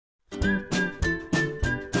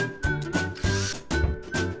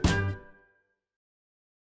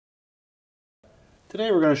Today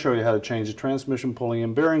we're going to show you how to change the transmission pulley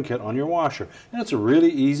and bearing kit on your washer, and it's a really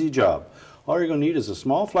easy job. All you're going to need is a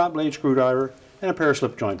small flat blade screwdriver and a pair of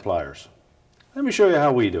slip joint pliers. Let me show you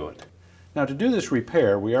how we do it. Now, to do this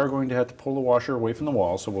repair, we are going to have to pull the washer away from the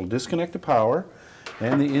wall, so we'll disconnect the power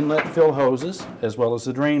and the inlet fill hoses as well as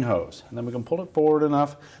the drain hose, and then we can pull it forward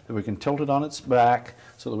enough that we can tilt it on its back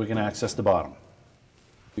so that we can access the bottom.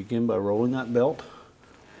 Begin by rolling that belt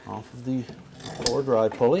off of the lower dry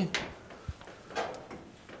pulley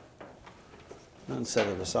and set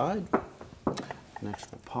it aside.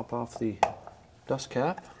 Next, we'll pop off the dust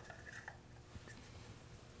cap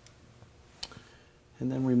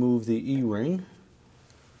and then remove the E-ring.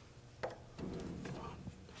 You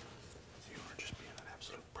are just being an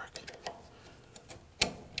absolute prick.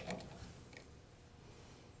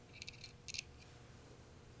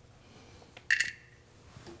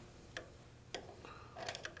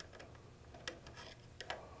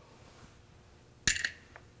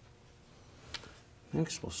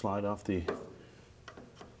 Next, we'll slide off the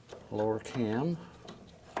lower cam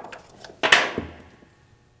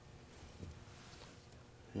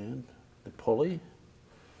and the pulley,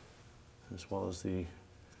 as well as the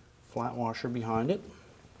flat washer behind it.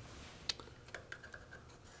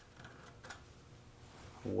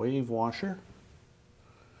 A wave washer,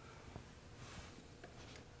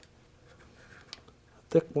 a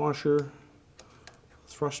thick washer, a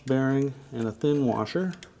thrust bearing, and a thin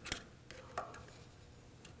washer.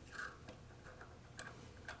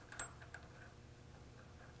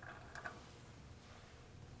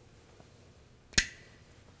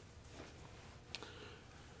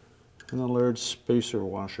 And a large spacer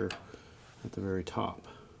washer at the very top.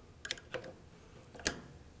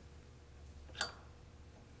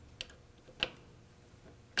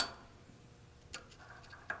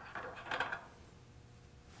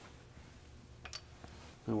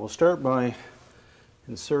 And we'll start by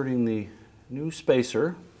inserting the new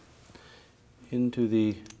spacer into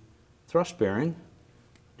the thrust bearing.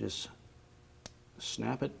 Just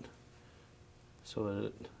snap it so that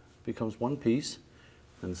it becomes one piece.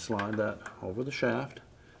 And slide that over the shaft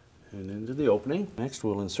and into the opening. Next,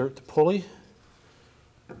 we'll insert the pulley.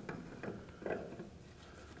 And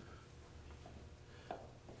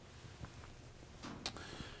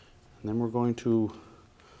then we're going to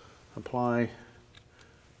apply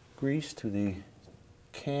grease to the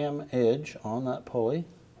cam edge on that pulley.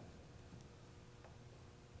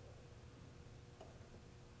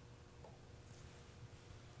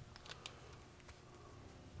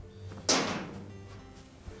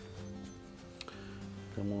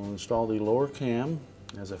 Then we'll install the lower cam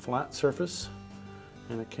as a flat surface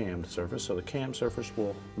and a cammed surface. So the cam surface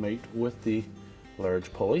will mate with the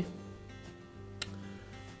large pulley.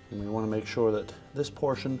 And we want to make sure that this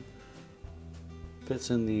portion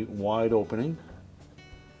fits in the wide opening.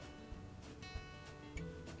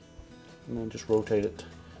 And then just rotate it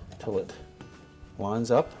until it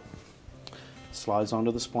lines up. Slides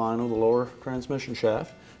onto the spline of the lower transmission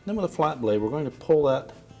shaft. And then with a flat blade, we're going to pull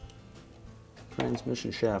that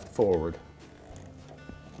transmission shaft forward.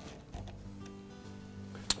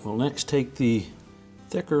 We'll next take the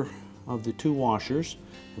thicker of the two washers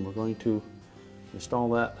and we're going to install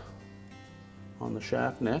that on the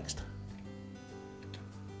shaft next.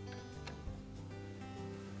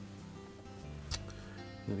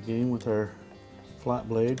 And again, with our flat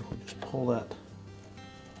blade, we'll just pull that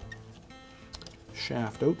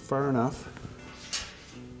shaft out far enough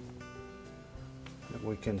that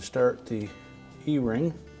we can start the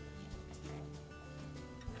E-ring.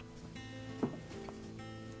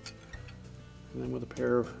 And then with a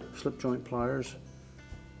pair of slip joint pliers,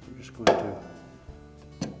 we're just going to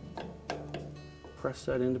press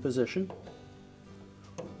that into position.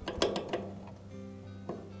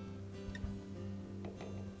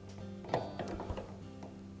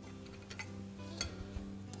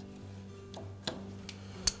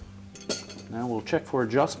 Now we'll check for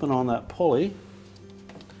adjustment on that pulley.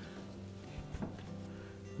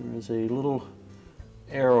 There is a little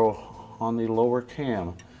arrow on the lower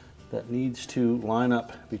cam that needs to line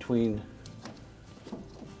up between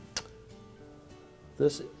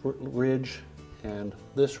this ridge and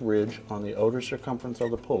this ridge on the outer circumference of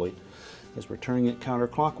the pulley. As we're turning it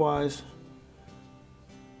counterclockwise,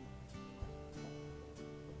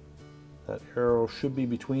 that arrow should be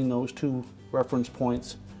between those two reference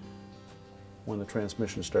points when the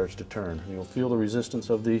transmission starts to turn. And you'll feel the resistance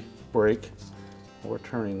of the brake while we're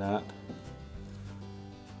turning that,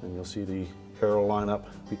 and you'll see the arrow line up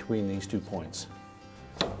between these 2 points.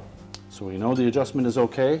 So So we know the adjustment is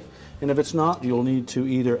okay, and if it's not, you'll need to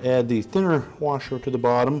either add the thinner washer to the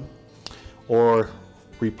bottom or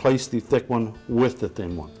replace the thick one with the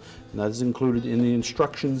thin one. And that is included in the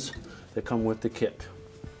instructions that come with the kit.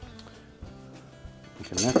 We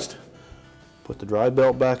can next put the drive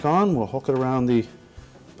belt back on. We'll hook it around the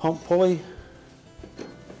pump pulley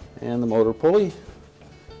and the motor pulley,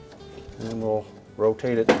 and we'll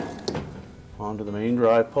rotate it onto the main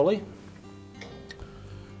drive pulley.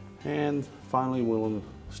 And finally we'll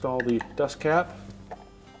install the dust cap,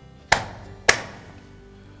 and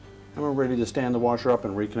we're ready to stand the washer up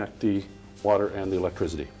and reconnect the water and the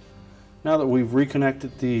electricity. Now that we've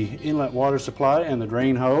reconnected the inlet water supply and the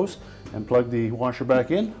drain hose and plugged the washer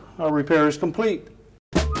back in, our repair is complete.